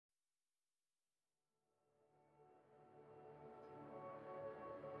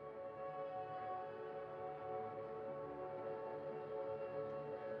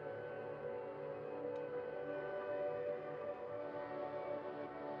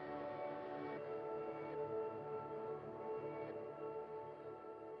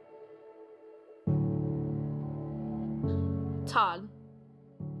Todd.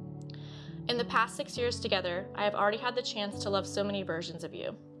 In the past 6 years together, I have already had the chance to love so many versions of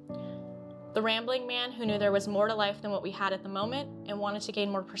you. The rambling man who knew there was more to life than what we had at the moment and wanted to gain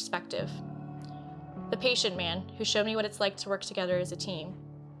more perspective. The patient man who showed me what it's like to work together as a team.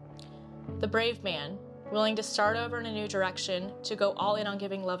 The brave man, willing to start over in a new direction, to go all in on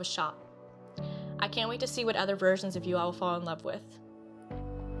giving love a shot. I can't wait to see what other versions of you I will fall in love with.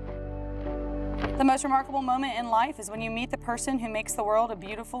 The most remarkable moment in life is when you meet the person who makes the world a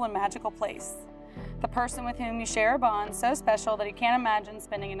beautiful and magical place. The person with whom you share a bond so special that you can't imagine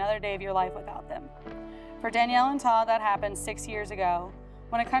spending another day of your life without them. For Danielle and Todd, that happened 6 years ago,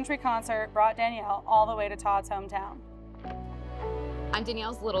 when a country concert brought Danielle all the way to Todd's hometown. I'm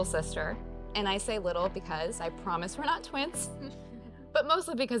Danielle's little sister, and I say little because I promise we're not twins, but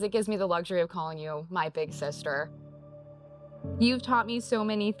mostly because it gives me the luxury of calling you my big sister. You've taught me so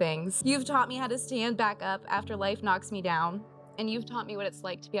many things. You've taught me how to stand back up after life knocks me down, and you've taught me what it's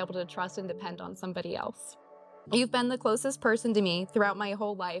like to be able to trust and depend on somebody else. You've been the closest person to me throughout my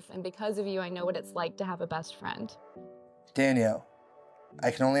whole life, and because of you, I know what it's like to have a best friend. Danielle, I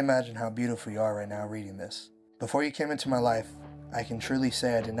can only imagine how beautiful you are right now reading this. Before you came into my life, I can truly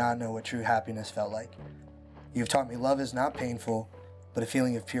say I did not know what true happiness felt like. You've taught me love is not painful, but a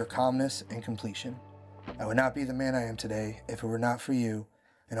feeling of pure calmness and completion. I would not be the man I am today if it were not for you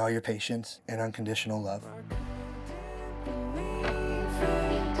and all your patience and unconditional love.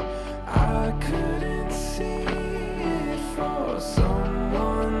 I couldn't see it for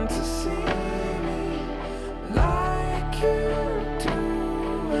someone to see me like you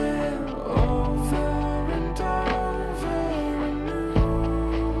do it over and over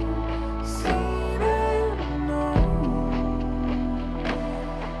and seen and known.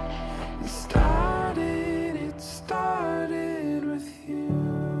 It started with you.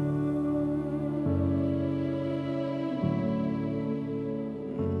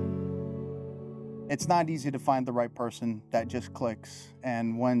 It's not easy to find the right person that just clicks.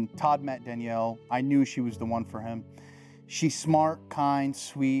 And when Todd met Danielle, I knew she was the one for him. She's smart, kind,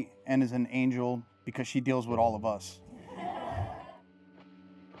 sweet, and is an angel because she deals with all of us.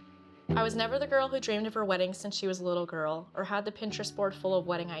 I was never the girl who dreamed of her wedding since she was a little girl, or had the Pinterest board full of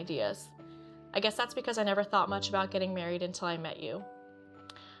wedding ideas. I guess that's because I never thought much about getting married until I met you.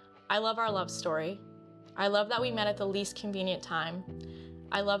 I love our love story. I love that we met at the least convenient time.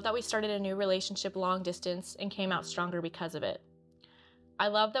 I love that we started a new relationship long distance and came out stronger because of it. I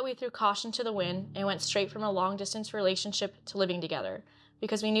love that we threw caution to the wind and went straight from a long distance relationship to living together,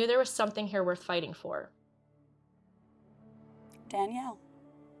 because we knew there was something here worth fighting for. Danielle,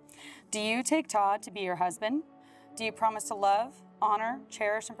 do you take Todd to be your husband? Do you promise to love, honor,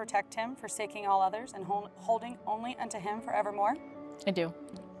 cherish, and protect him, forsaking all others and holding only unto him forevermore? I do.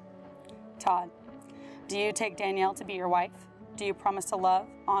 Todd, do you take Danielle to be your wife? Do you promise to love,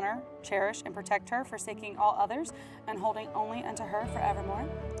 honor, cherish, and protect her, forsaking all others and holding only unto her forevermore?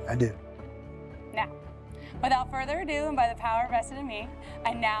 I do. Now, without further ado, and by the power vested in me,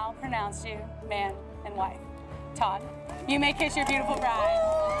 I now pronounce you man and wife. Todd, you may kiss your beautiful bride.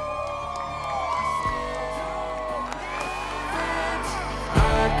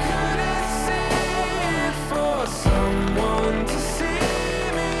 I couldn't see it for someone to see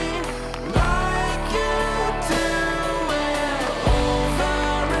me like you do it over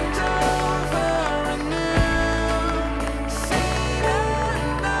and over and seen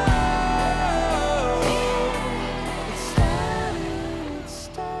and known. It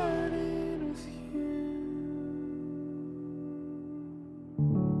started with you.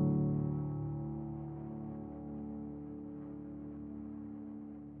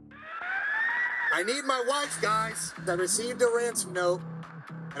 I need my wife, guys. I received a ransom note,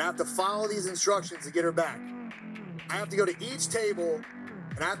 and I have to follow these instructions to get her back. I have to go to each table,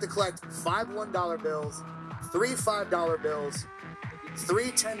 and I have to collect 5 $1 bills, 3 $5 bills,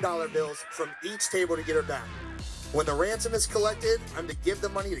 3 $10 bills from each table to get her back. When the ransom is collected, I'm to give the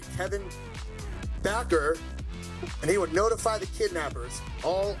money to Kevin Backer, and he would notify the kidnappers,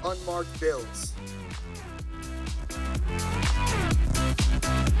 all unmarked bills.